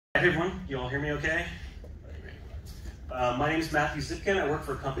Hey everyone, you all hear me okay? My name is Matthew Zipkin. I work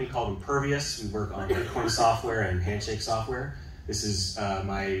for a company called Impervious. We work on Bitcoin software and Handshake software. This is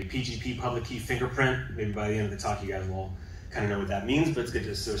my PGP public key fingerprint. Maybe by the end of the talk you guys will all kind of know what that means, but it's good to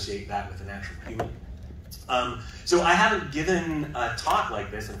associate that with an actual human. So I haven't given a talk like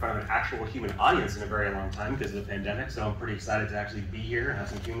this in front of an actual human audience in a very long time because of the pandemic, so I'm pretty excited to actually be here and have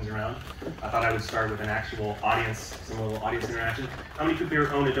some humans around. I thought I would start with an actual audience, some little audience interaction. How many people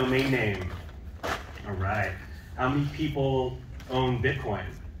here own a domain name? All right. How many people own Bitcoin?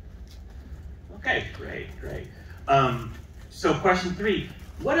 Okay, great. So question 3,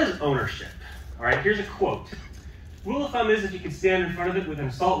 what is ownership? All right, here's a quote. Rule of thumb is if you can stand in front of it with an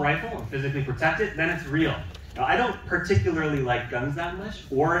assault rifle and physically protect it, then it's real. Now, I don't particularly like guns that much,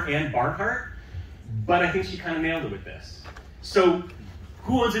 or Anne Barnhart, but I think she kind of nailed it with this. So,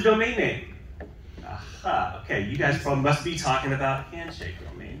 who owns a domain name? Aha, okay, you guys probably must be talking about handshake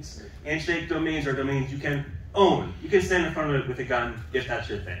domains. Handshake domains are domains you can own. You can stand in front of it with a gun if that's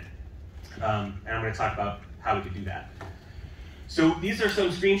your thing. And I'm going to talk about how we could do that. So these are some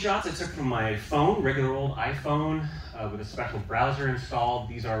screenshots I took from my phone, regular old iPhone, with a special browser installed.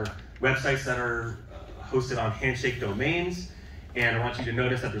 These are websites that are hosted on Handshake domains. And I want you to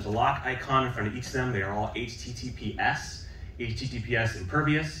notice that there's a lock icon in front of each of them. They are all HTTPS, HTTPS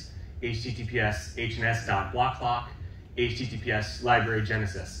Impervious, HTTPS HNS.blocklock, HTTPS Library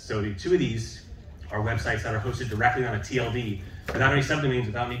Genesis. So the two of these are websites that are hosted directly on a TLD without any subdomains,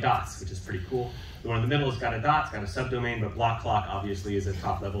 without any dots, which is pretty cool. The one in the middle has got a dot, it's got a subdomain, but blocklock obviously is a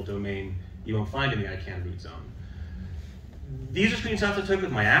top-level domain you won't find in the ICANN root zone. These are screenshots I took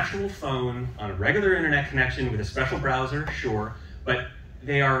with my actual phone on a regular internet connection with a special browser, sure, but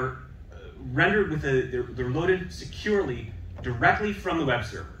they are rendered with they're loaded securely directly from the web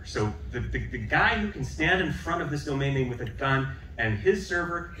server. So the guy who can stand in front of this domain name with a gun and his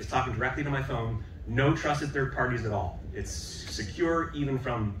server is talking directly to my phone, no trusted third parties at all. It's secure even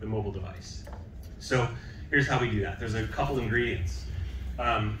from the mobile device. So here's how we do that. There's a couple ingredients.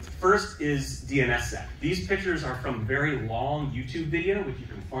 First is DNSSEC. These pictures are from a very long YouTube video, which you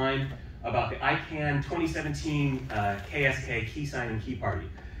can find about the ICANN 2017 KSK key signing key party.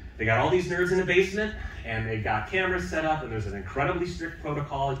 They got all these nerds in the basement, and they've got cameras set up, and there's an incredibly strict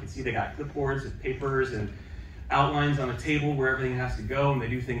protocol. You can see they got clipboards with papers and outlines on a table where everything has to go, and they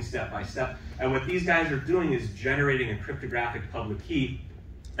do things step by step. And what these guys are doing is generating a cryptographic public key.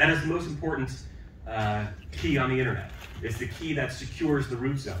 That is the most important key on the internet. It's the key that secures the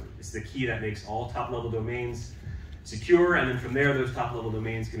root zone. It's the key that makes all top-level domains secure, and then from there, those top-level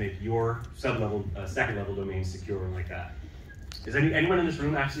domains can make your sub-level, second-level domains secure, and like that. Is anyone in this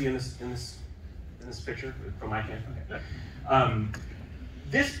room actually in this picture from ICANN? Okay.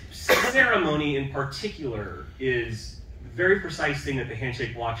 This ceremony in particular is the very precise thing that the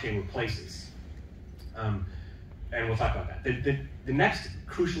Handshake blockchain replaces. And we'll talk about that. The next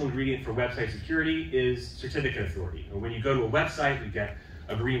crucial ingredient for website security is certificate authority. And when you go to a website, you get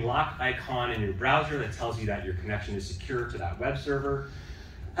a green lock icon in your browser that tells you that your connection is secure to that web server.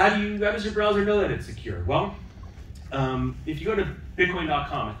 How does your browser know that it's secure? Well, if you go to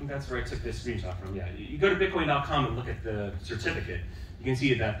bitcoin.com, I think that's where I took this screenshot from. Yeah, you go to bitcoin.com and look at the certificate. You can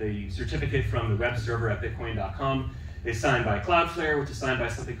see that the certificate from the web server at bitcoin.com is signed by Cloudflare, which is signed by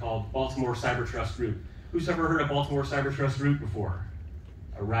something called Baltimore Cyber Trust Group. Who's ever heard of Baltimore Cyber Trust Root before?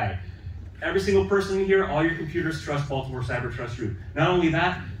 All right. Every single person here, all your computers trust Baltimore Cyber Trust Root. Not only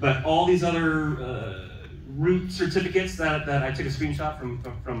that, but all these other root certificates that I took a screenshot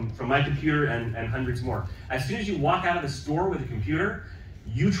from my computer and hundreds more. As soon as you walk out of the store with a computer,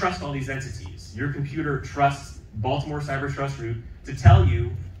 you trust all these entities. Your computer trusts Baltimore Cyber Trust Root to tell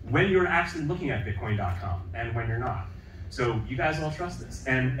you when you're actually looking at bitcoin.com and when you're not. So you guys all trust this.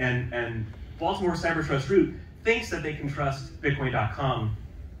 And Baltimore Cyber Trust Root thinks that they can trust Bitcoin.com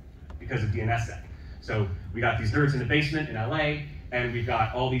because of DNSSEC. So we got these nerds in the basement in LA, and we've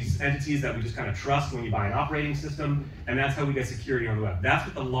got all these entities that we just kind of trust when you buy an operating system, and that's how we get security on the web. That's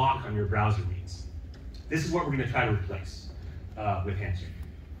what the lock on your browser means. This is what we're going to try to replace with Handshake.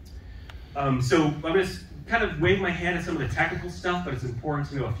 So I'm going to kind of wave my hand at some of the technical stuff, but it's important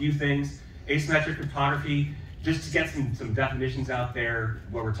to know a few things. Asymmetric cryptography. Just to get some definitions out there,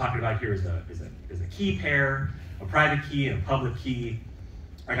 what we're talking about here is a key pair, a private key, and a public key.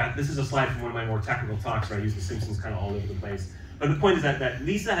 This is a slide from one of my more technical talks where I use the Simpsons kind of all over the place. But the point is that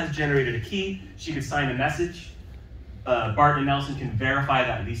Lisa has generated a key. She could sign a message. Bart and Nelson can verify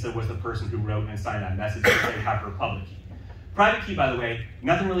that Lisa was the person who wrote and signed that message, and they have her public key. Private key, by the way,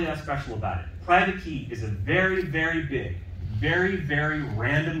 nothing really that special about it. Private key is a very, very big, very, very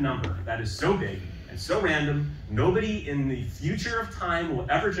random number that is so big and so random, nobody in the future of time will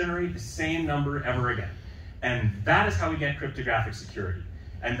ever generate the same number ever again. And that is how we get cryptographic security.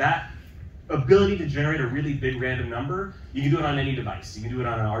 And that ability to generate a really big random number, you can do it on any device. You can do it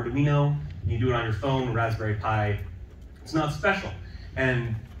on an Arduino, you can do it on your phone, Raspberry Pi. It's not special.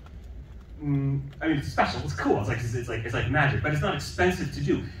 And I mean, it's special, it's cool, it's like magic, but it's not expensive to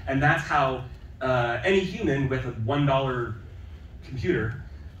do. And that's how any human with a $1 computer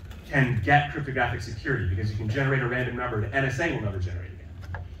can get cryptographic security, because you can generate a random number the NSA will never generate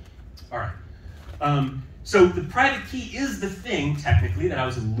again. All right. So the private key is the thing, technically, that I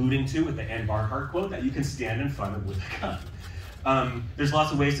was alluding to with the Ann Barnhart quote, that you can stand in front of with a gun. There's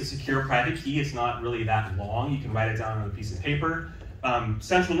lots of ways to secure a private key. It's not really that long. You can write it down on a piece of paper.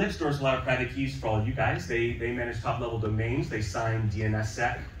 Central NIC stores a lot of private keys for all you guys. They manage top-level domains. They sign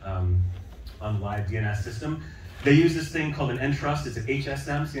DNSSEC on the live DNS system. They use this thing called an Entrust. It's an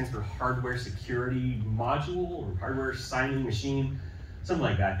HSM, stands for Hardware Security Module, or Hardware Signing Machine, something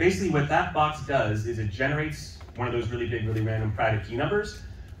like that. Basically, what that box does is it generates one of those really big, really random private key numbers,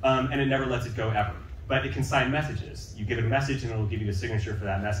 and it never lets it go ever. But it can sign messages. You give it a message, and it'll give you the signature for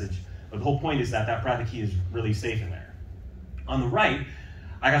that message. But the whole point is that that private key is really safe in there. On the right,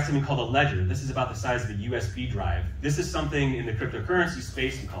 I got something called a ledger. This is about the size of a USB drive. This is something in the cryptocurrency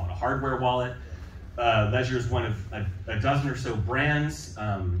space, we call it a hardware wallet. Ledger is one of a dozen or so brands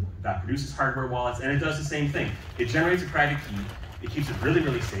that produces hardware wallets, and it does the same thing. It generates a private key. It keeps it really,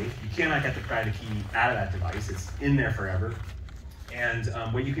 really safe. You cannot get the private key out of that device. It's in there forever. And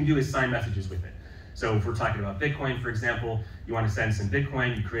what you can do is sign messages with it. So if we're talking about Bitcoin, for example, you want to send some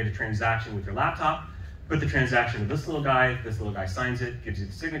Bitcoin, you create a transaction with your laptop, put the transaction to this little guy signs it, gives you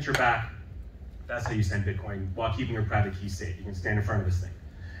the signature back. That's how you send Bitcoin while keeping your private key safe. You can stand in front of this thing.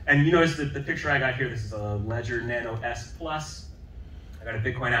 And you notice that the picture I got here, this is a Ledger Nano S Plus. I got a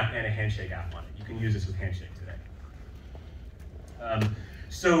Bitcoin app and a Handshake app on it. You can use this with Handshake today.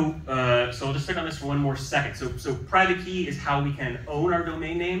 So I'll just stick on this for one more second. So private key is how we can own our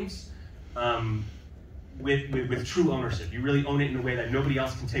domain names with true ownership. You really own it in a way that nobody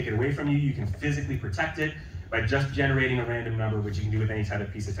else can take it away from you. You can physically protect it by just generating a random number, which you can do with any type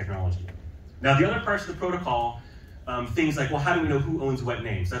of piece of technology. Now, the other parts of the protocol, things like, well, how do we know who owns what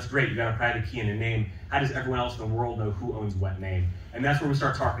names? That's great, you got a private key and a name. How does everyone else in the world know who owns what name? And that's where we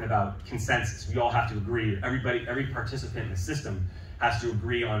start talking about consensus. We all have to agree. Every participant in the system has to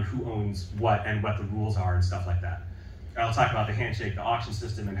agree on who owns what and what the rules are and stuff like that. And I'll talk about the Handshake, the auction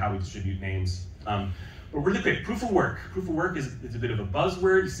system, and how we distribute names. But really quick, proof of work. Proof of work is a bit of a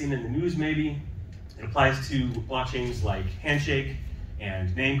buzzword. You've seen it in the news maybe. It applies to blockchains like Handshake and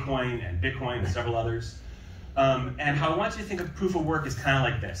NamesCon and Bitcoin and several others. And how I want you to think of proof of work is kind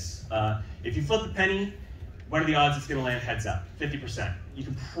of like this. If you flip a penny, what are the odds it's going to land heads up? 50%. You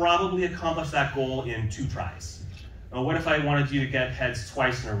can probably accomplish that goal in 2 tries. What if I wanted you to get heads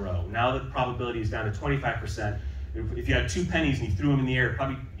twice in a row? Now the probability is down to 25%. If you had 2 pennies and you threw them in the air,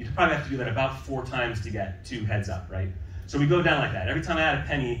 you'd probably have to do that about 4 times to get 2 heads up, right? So we go down like that. Every time I add a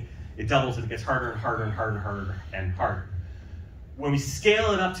penny, it doubles and it gets harder and harder and harder and harder and harder. When we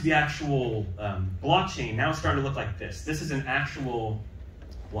scale it up to the actual blockchain, now it's starting to look like this. This is an actual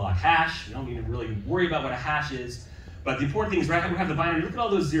block hash. We don't need to really worry about what a hash is. But the important thing is, right, we have the binary. Look at all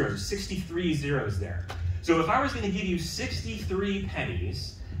those zeros. There's 63 zeros there. So if I was going to give you 63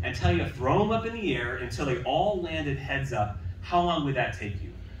 pennies and tell you to throw them up in the air until they all landed heads up, how long would that take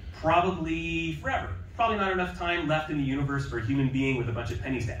you? Probably forever. Probably not enough time left in the universe for a human being with a bunch of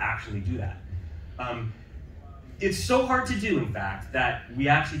pennies to actually do that. It's so hard to do, in fact, that we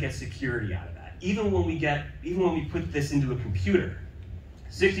actually get security out of that. Even when we put this into a computer,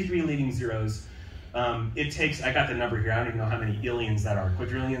 63 leading zeros, it takes, I got the number here, I don't even know how many illions that are,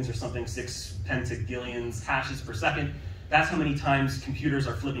 quadrillions or something, 6 pentagillions hashes per second. That's how many times computers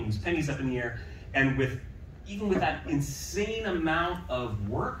are flipping these pennies up in the air. And even with that insane amount of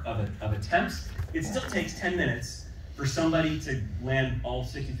work, of attempts, it still takes 10 minutes for somebody to land all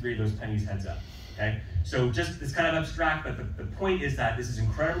 63 of those pennies heads up. Okay? So it's kind of abstract, but the point is that this is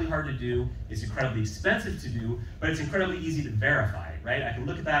incredibly hard to do, it's incredibly expensive to do, but it's incredibly easy to verify, right? I can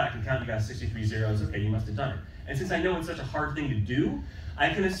look at that, I can count you got 63 zeros, okay, you must have done it. And since I know it's such a hard thing to do, I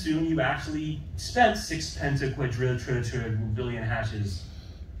can assume you actually spent 6 pentaquadrillion hashes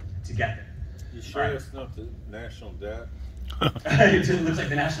to get there. You sure it's not the national debt? It looks like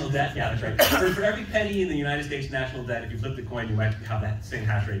the national debt, yeah, that's right. For every penny in the United States national debt, if you flip the coin, you might have that same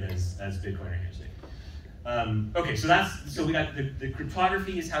hash rate as Bitcoin or Handshake. Okay, so we got the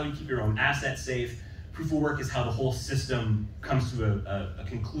cryptography is how you keep your own assets safe. Proof of work is how the whole system comes to a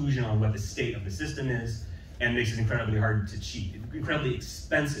conclusion on what the state of the system is, and makes it incredibly hard to cheat, incredibly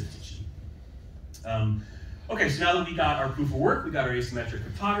expensive to cheat. Okay, so now that we got our proof of work, we got our asymmetric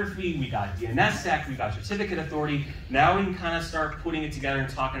cryptography, we got DNSSEC, we got certificate authority, now we can kind of start putting it together and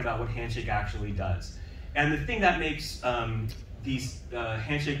talking about what Handshake actually does. And the thing that makes these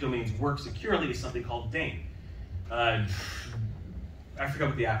Handshake domains work securely is something called DANE. I forgot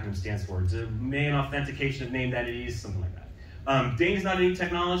what the acronym stands for. Domain Authentication of Named Entities, something like that. DANE is not a new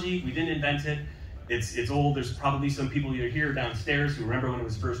technology. We didn't invent it. It's old. There's probably some people either here or downstairs who remember when it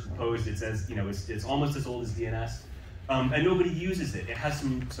was first proposed. It says, you know, it's almost as old as DNS. And nobody uses it. It has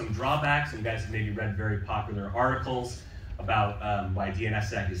some drawbacks, and you guys have maybe read very popular articles about why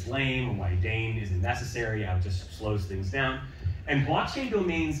DNSSEC is lame and why DANE isn't necessary, how it just slows things down. And blockchain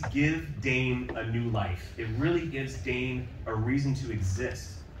domains give DANE a new life. It really gives DANE a reason to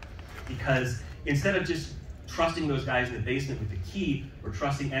exist. Because instead of just trusting those guys in the basement with the key, or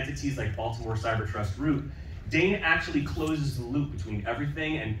trusting entities like Baltimore Cyber Trust Root, DANE actually closes the loop between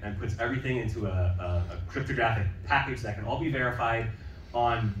everything and puts everything into a cryptographic package that can all be verified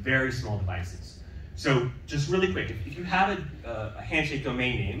on very small devices. So just really quick, if you have a Handshake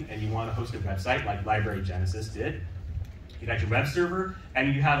domain name and you want to host a website like Library Genesis did, you got your web server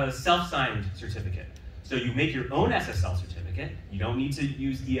and you have a self-signed certificate. So you make your own SSL certificate. You don't need to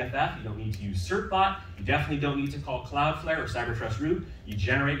use DFF. You don't need to use CertBot. You definitely don't need to call Cloudflare or CyberTrust Root. You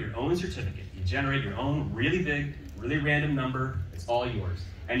generate your own certificate. You generate your own really big, really random number. It's all yours.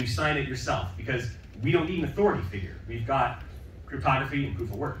 And you sign it yourself because we don't need an authority figure. We've got cryptography and proof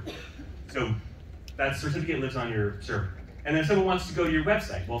of work. So that certificate lives on your server. And then someone wants to go to your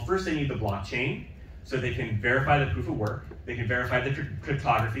website. Well, first they need the blockchain so they can verify the proof of work. They can verify the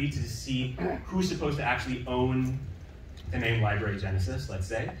cryptography to see who's supposed to actually own the name Library Genesis, let's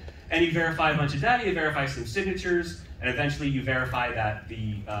say. And you verify a bunch of data, you verify some signatures, and eventually you verify that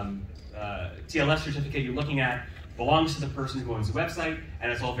the TLS certificate you're looking at belongs to the person who owns the website,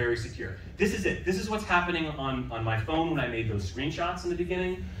 and it's all very secure. This is it. This is what's happening on my phone when I made those screenshots in the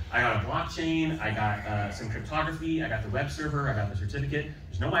beginning. I got a blockchain, I got some cryptography, I got the web server, I got the certificate.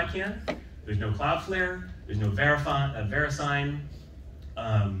 There's no ICANN, there's no Cloudflare, there's no VeriSign,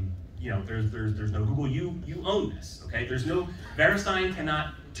 you know, there's no Google. You own this, okay? There's no, VeriSign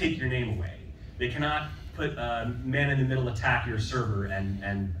cannot take your name away. They cannot put man-in-the-middle attack your server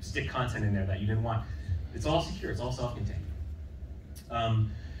and stick content in there that you didn't want. It's all secure, it's all self-contained.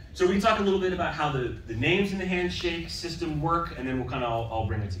 So we can talk a little bit about how the names in the Handshake system work, and then we'll kind of all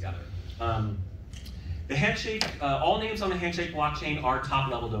bring it together. The Handshake, all names on the Handshake blockchain are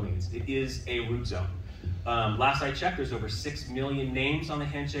top-level domains. It is a root zone. Last I checked, there's over 6 million names on the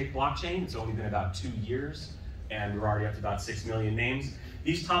Handshake blockchain. It's only been about 2 years, and we're already up to about 6 million names.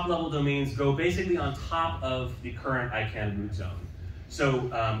 These top-level domains go basically on top of the current ICANN root zone. So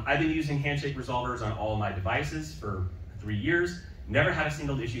I've been using Handshake resolvers on all of my devices for 3 years. Never had a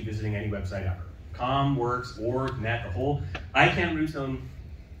single issue visiting any website ever. Com, Works, Org, Net, the whole ICANN root zone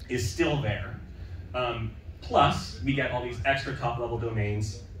is still there. Plus, we get all these extra top-level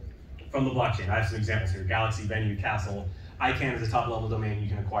domains from the blockchain. I have some examples here. Galaxy, Venue, Castle. ICANN is a top-level domain you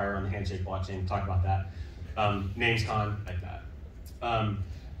can acquire on the Handshake blockchain. We'll talk about that. NamesCon, like that.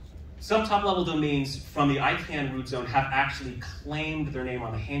 Some top-level domains from the ICANN root zone have actually claimed their name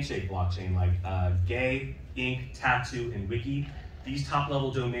on the Handshake blockchain, like Gay, Inc., Tattoo, and Wiki. These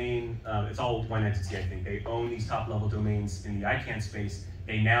top-level domain, it's all one entity, I think. They own these top-level domains in the ICANN space.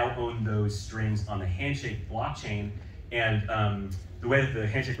 They now own those strings on the Handshake blockchain. And the way that the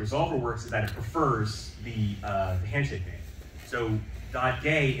Handshake resolver works is that it prefers the Handshake name. So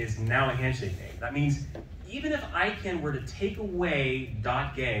 .gay is now a Handshake name. That means even if ICANN were to take away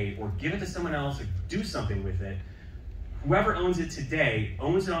 .gay or give it to someone else or do something with it, whoever owns it today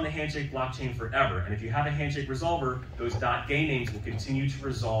owns it on the Handshake blockchain forever. And if you have a Handshake resolver, those .gay names will continue to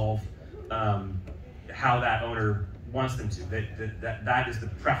resolve how that owner wants them to. That is the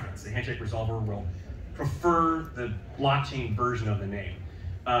preference. The Handshake resolver will prefer the blockchain version of the name.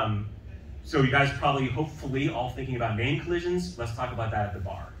 So you guys are probably, hopefully, all thinking about name collisions. Let's talk about that at the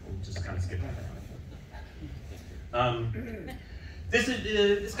bar. We'll just kind of skip that.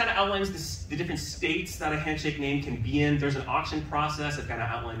 This kind of outlines the different states that a Handshake name can be in. There's an auction process I've kind of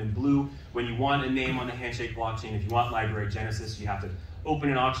outlined in blue. When you want a name on the Handshake blockchain, if you want Library Genesis, you have to open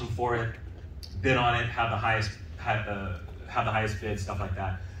an auction for it, bid on it, have the highest bid, stuff like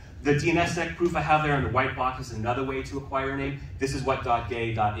that. The DNSSEC proof I have there in the white box is another way to acquire a name. This is what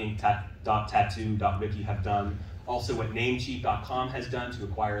 .gay, .inc, .tattoo, .wiki have done. Also what Namecheap.com has done to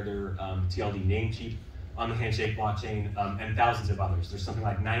acquire their TLD Namecheap on the Handshake blockchain, and thousands of others. There's something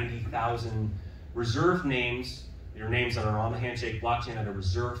like 90,000 reserved names, your names that are on the Handshake blockchain that are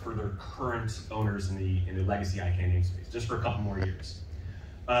reserved for their current owners in the legacy ICANN namespace, just for a couple more years.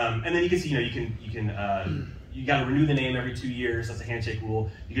 And then you can see, you got to renew the name every 2 years. That's a Handshake rule.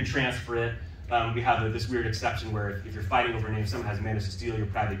 You can transfer it. We have this weird exception where if you're fighting over a name, someone has managed to steal your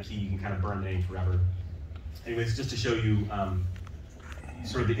private key, you can kind of burn the name forever. Anyways, just to show you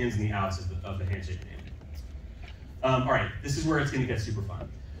sort of the ins and the outs of the Handshake name. All right, this is where it's going to get super fun.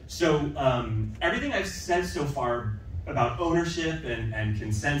 So everything I've said so far about ownership and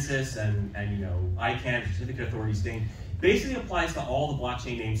consensus and ICANN, certificate authority thing, basically applies to all the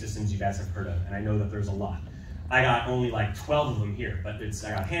blockchain name systems you guys have heard of, and I know that there's a lot. I got only like 12 of them here, but I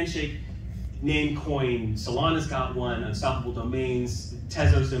got Handshake, Namecoin, Solana's got one, Unstoppable Domains,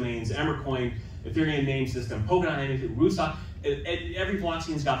 Tezos Domains, Emmercoin, Ethereum name system, Polkadot naming, Rootstock. Every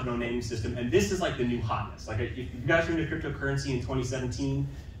blockchain's got their own naming system, and this is like the new hotness. Like if you guys are into cryptocurrency in 2017,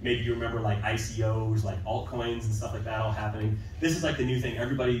 maybe you remember like ICOs, like altcoins and stuff like that all happening. This is like the new thing.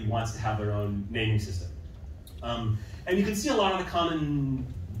 Everybody wants to have their own naming system. And you can see a lot of the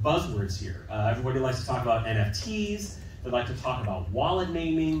common buzzwords here. Everybody likes to talk about NFTs. They like to talk about wallet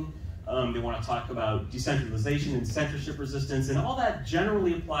naming. They want to talk about decentralization and censorship resistance, and all that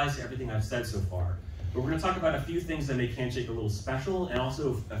generally applies to everything I've said so far. But we're going to talk about a few things that make Handshake a little special, and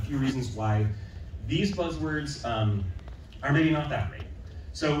also a few reasons why these buzzwords are maybe not that great.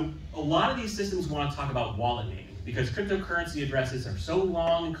 So a lot of these systems want to talk about wallet naming, because cryptocurrency addresses are so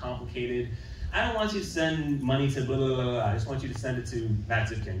long and complicated. I don't want you to send money to blah, blah, blah, blah. I just want you to send it to Matt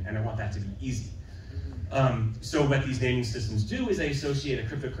Zipkin, and I want that to be easy. So what these naming systems do is they associate a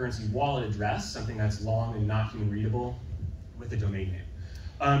cryptocurrency wallet address, something that's long and not human readable, with a domain name.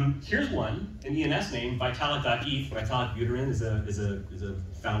 Here's one, an ENS name, Vitalik.eth. Vitalik Buterin is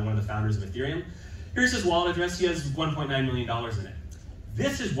one of the founders of Ethereum. Here's his wallet address. He has $1.9 million in it.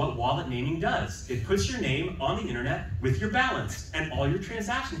 This is what wallet naming does. It puts your name on the internet with your balance and all your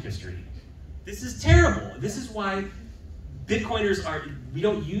transaction history. This is terrible. This is why Bitcoiners we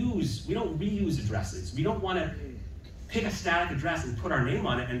don't reuse addresses. We don't want to pick a static address and put our name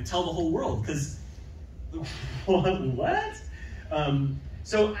on it and tell the whole world, because what?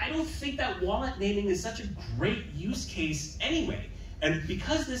 So I don't think that wallet naming is such a great use case anyway. And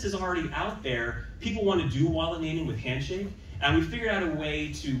because this is already out there, people want to do wallet naming with Handshake, and we figured out a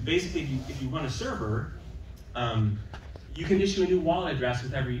way to basically, if you run a server, you can issue a new wallet address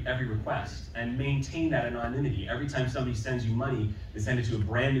with every request and maintain that anonymity. Every time somebody sends you money, they send it to a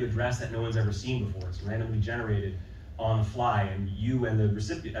brand new address that no one's ever seen before. It's randomly generated on the fly, and you and the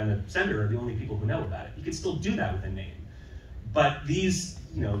recipient and the sender are the only people who know about it. You can still do that with a name, but these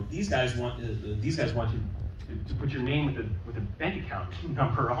guys want you to put your name with a bank account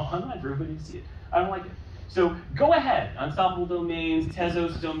number online for everybody to see it. I don't like it. So go ahead, Unstoppable Domains,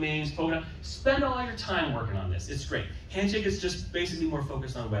 Tezos Domains, Polkadot, spend all your time working on this. It's great. Handshake is just basically more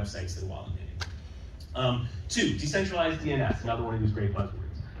focused on websites than wallet naming. 2, decentralized DNS, another one of these great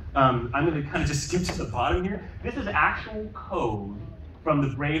buzzwords. I'm going to kind of just skip to the bottom here. This is actual code from the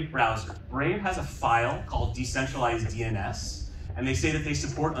Brave browser. Brave has a file called decentralized DNS, and they say that they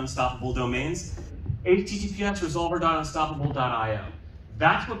support unstoppable domains. https://resolver.unstoppable.io.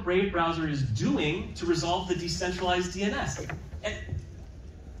 That's what Brave browser is doing to resolve the decentralized DNS. And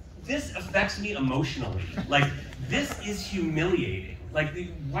this affects me emotionally. Like, this is humiliating. Like,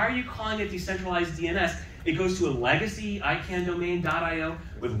 why are you calling it decentralized DNS? It goes to a legacy ICANN domain.io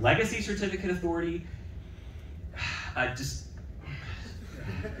with legacy certificate authority.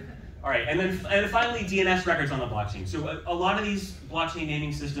 All right, and finally, DNS records on the blockchain. So a lot of these blockchain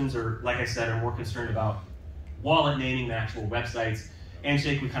naming systems are, like I said, are more concerned about wallet naming than actual websites.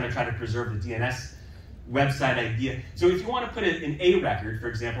 Handshake, we kind of try to preserve the DNS website idea. So if you want to put an A record, for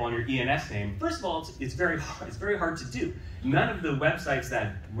example, on your ENS name, first of all, it's very hard to do. None of the websites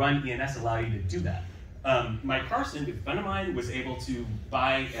that run ENS allow you to do that. Mike Carson, a friend of mine, was able to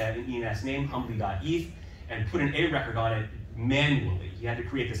buy an ENS name, humbly.eth, and put an A record on it manually. He had to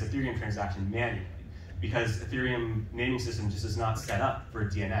create this Ethereum transaction manually, because Ethereum naming system just is not set up for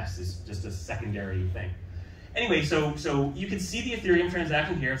DNS. It's just a secondary thing. Anyway, so you can see the Ethereum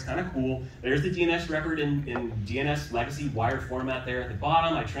transaction here. It's kind of cool. There's the DNS record in DNS legacy wire format there at the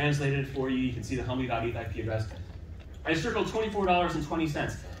bottom. I translated it for you. You can see the humbly.eth IP address. I circled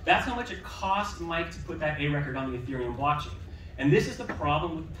 $24.20. That's how much it cost Mike to put that A record on the Ethereum blockchain. And this is the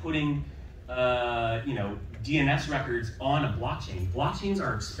problem with putting DNS records on a blockchain. Blockchains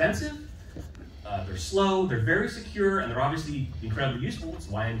are expensive. They're slow, they're very secure, and they're obviously incredibly useful. It's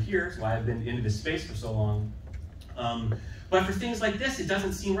why I'm here. It's why I've been into this space for so long. But for things like this, it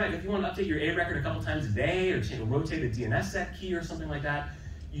doesn't seem right. If you want to update your A record a couple times a day, or rotate a DNS set key or something like that,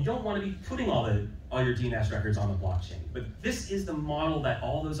 you don't want to be putting all your DNS records on the blockchain. But this is the model that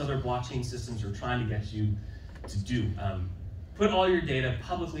all those other blockchain systems are trying to get you to do. put all your data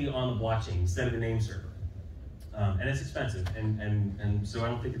publicly on the blockchain instead of a name server. And it's expensive, and so I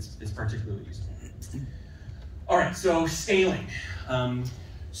don't think it's particularly useful. All right, so scaling.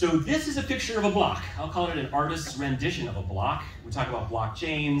 So this is a picture of a block. I'll call it an artist's rendition of a block. We talk about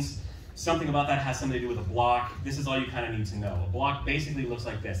blockchains. Something about that has something to do with a block. This is all you kind of need to know. A block basically looks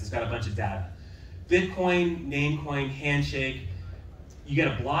like this. It's got a bunch of data. Bitcoin, Namecoin, Handshake. You get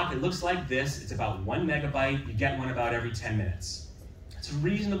a block, it looks like this. It's about 1 megabyte. You get one about every 10 minutes. It's a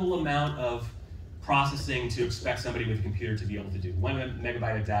reasonable amount of processing to expect somebody with a computer to be able to do. 1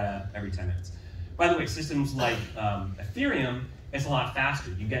 megabyte of data every 10 minutes. By the way, systems like Ethereum, it's a lot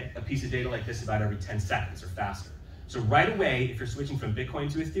faster. You get a piece of data like this about every 10 seconds or faster. So right away, if you're switching from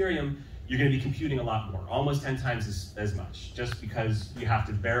Bitcoin to Ethereum, you're going to be computing a lot more, almost 10 times as much, just because you have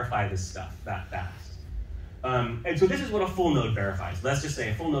to verify this stuff that fast. And so this is what a full node verifies. Let's just say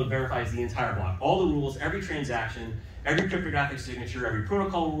a full node verifies the entire block, all the rules, every transaction, every cryptographic signature, every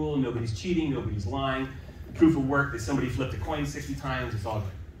protocol rule, nobody's cheating, nobody's lying, proof of work that somebody flipped a coin 60 times, it's all good.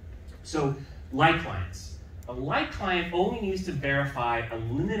 So light clients. A light client only needs to verify a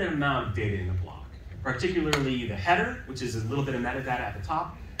limited amount of data in the block, particularly the header, which is a little bit of metadata at the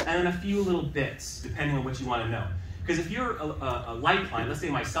top, and then a few little bits, depending on what you want to know. Because if you're a light client, let's say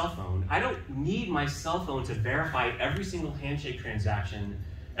my cell phone, I don't need my cell phone to verify every single Handshake transaction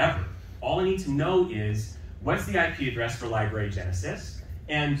ever. All I need to know is what's the IP address for library Genesis,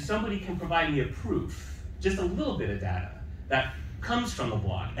 and somebody can provide me a proof, just a little bit of data that comes from the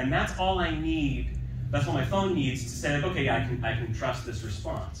block, and that's all I need. That's what my phone needs to say, okay, I can trust this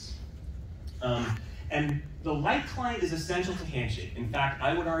response. And the light client is essential to Handshake. In fact,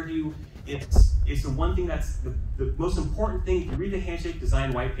 I would argue it's the one thing that's the most important thing. If you read the Handshake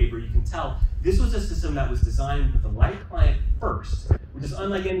design white paper, you can tell this was a system that was designed with the light client first, which is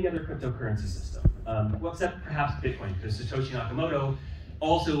unlike any other cryptocurrency system. Well, except perhaps Bitcoin, because Satoshi Nakamoto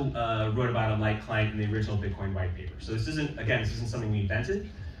also wrote about a light client in the original Bitcoin white paper. So this isn't something we invented.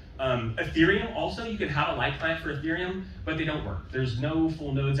 Ethereum also, you can have a light client for Ethereum, but they don't work. There's no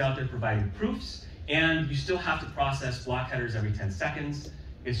full nodes out there providing proofs, and you still have to process block headers every 10 seconds.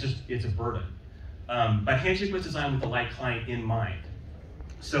 It's a burden. But Handshake was designed with the light client in mind.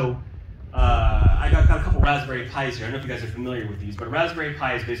 So I got a couple Raspberry Pis here. I don't know if you guys are familiar with these, but a Raspberry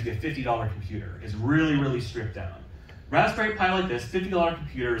Pi is basically a $50 computer. It's really, really stripped down. Raspberry Pi like this, $50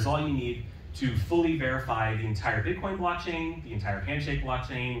 computer is all you need to fully verify the entire Bitcoin blockchain, the entire Handshake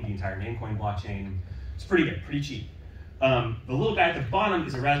blockchain, the entire Namecoin blockchain. It's pretty good, pretty cheap. The little guy at the bottom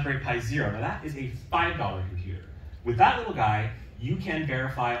is a Raspberry Pi Zero. Now that is a $5 computer. With that little guy, you can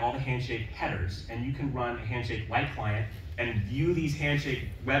verify all the Handshake headers, and you can run a Handshake light client and view these Handshake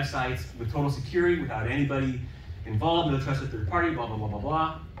websites with total security without anybody involved, no trusted third party, blah, blah, blah, blah,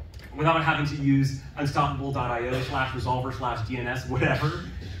 blah, without having to use unstoppable.io/resolver/DNS, whatever,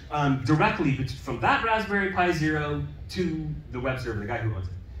 directly from that Raspberry Pi Zero to the web server, the guy who owns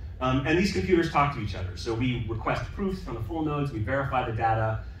it. And these computers talk to each other. So we request proofs from the full nodes, we verify the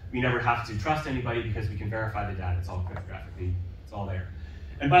data. We never have to trust anybody because we can verify the data. It's all cryptographically, it's all there.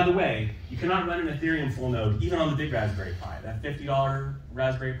 And by the way, you cannot run an Ethereum full node even on the big Raspberry Pi. That $50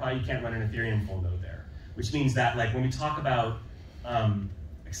 Raspberry Pi, you can't run an Ethereum full node there. Which means that, like, when we talk about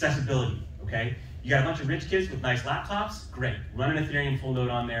accessibility, okay? You got a bunch of rich kids with nice laptops, great. Run an Ethereum full node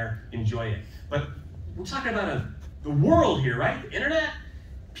on there, enjoy it. But we're talking about the world here, right? The internet,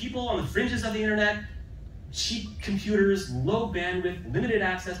 people on the fringes of the internet, cheap computers, low bandwidth, limited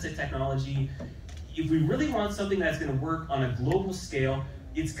access to technology. If we really want something that's going to work on a global scale,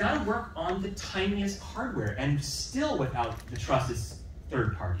 it's got to work on the tiniest hardware and still without the trusted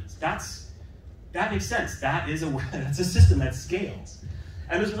third parties. That makes sense. That's a system that scales.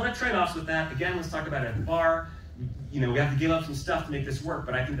 And there's a lot of trade-offs with that. Again, let's talk about it at the bar. We have to give up some stuff to make this work,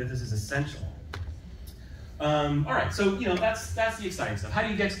 but I think that this is essential. All right, so that's the exciting stuff. How do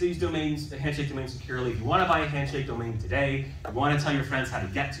you get to these domains, the Handshake domain securely? If you want to buy a Handshake domain today, you want to tell your friends how to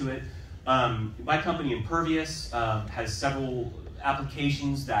get to it. My company, Impervious, has several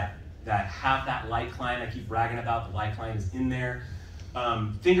applications that have that light client I keep bragging about. The light client is in there.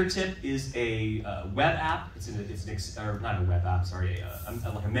 Fingertip is a web app. Not a web app, sorry,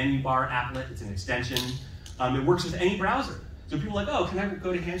 like a menu bar applet. It's an extension. It works with any browser. So people are like, oh, can I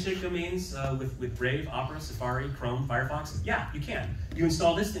go to Handshake domains with Brave, Opera, Safari, Chrome, Firefox? Yeah, you can. You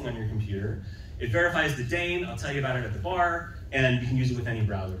install this thing on your computer. It verifies the domain. I'll tell you about it at the bar, and you can use it with any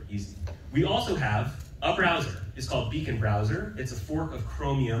browser, easy. We also have a browser. It's called Beacon Browser. It's a fork of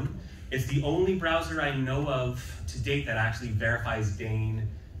Chromium. It's the only browser I know of to date that actually verifies Dane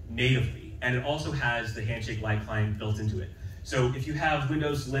natively. And it also has the Handshake light client built into it. So if you have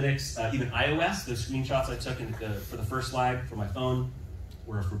Windows, Linux, even iOS, those screenshots I took for the first slide for my phone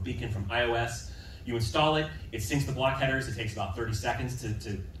were for Beacon from iOS. You install it, it syncs the block headers, it takes about 30 seconds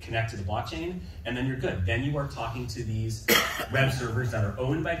to connect to the blockchain, and then you're good. Then you are talking to these web servers that are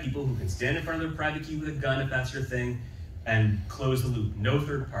owned by people who can stand in front of their private key with a gun if that's your thing, and close the loop. No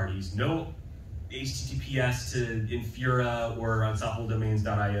third parties, no HTTPS to Infura or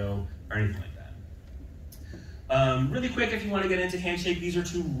unstoppabledomains.io or anything like that. Really quick, if you want to get into Handshake, these are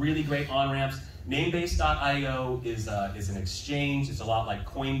two really great on-ramps. Namebase.io is an exchange. It's a lot like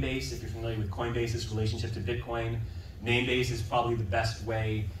Coinbase, if you're familiar with Coinbase's relationship to Bitcoin. Namebase is probably the best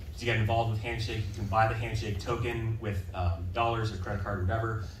way to get involved with Handshake. You can buy the Handshake token with dollars or credit card or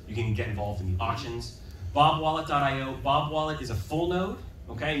whatever. You can get involved in the auctions. BobWallet.io. Bob Wallet is a full node,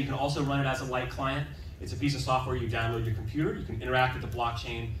 okay? You can also run it as a light client. It's a piece of software you download your computer. You can interact with the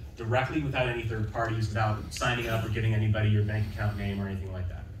blockchain directly without any third parties, without signing up or giving anybody your bank account name or anything like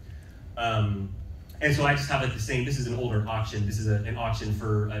that. And so I just have like the same, this is an older auction. This is an auction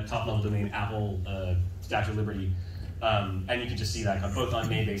for a top-level domain, Apple, Statue of Liberty. And you can just see that both on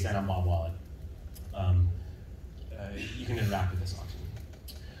Namebase and on Bob Wallet. You can interact with this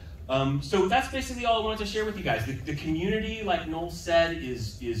auction. So that's basically all I wanted to share with you guys. The community, like Noel said,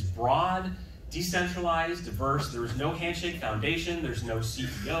 is broad, decentralized, diverse. There is no Handshake Foundation. There's no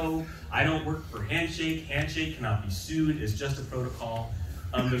CEO. I don't work for Handshake. Handshake cannot be sued. It's just a protocol.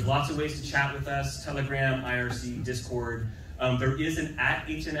 There's lots of ways to chat with us: Telegram, IRC, Discord. There is an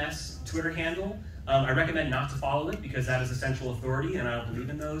 @HNS Twitter handle. I recommend not to follow it because that is a central authority and I don't believe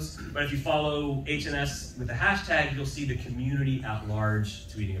in those. But if you follow HNS with the hashtag, you'll see the community at large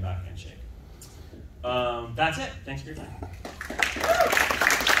tweeting about Handshake. That's it. Thanks for your time.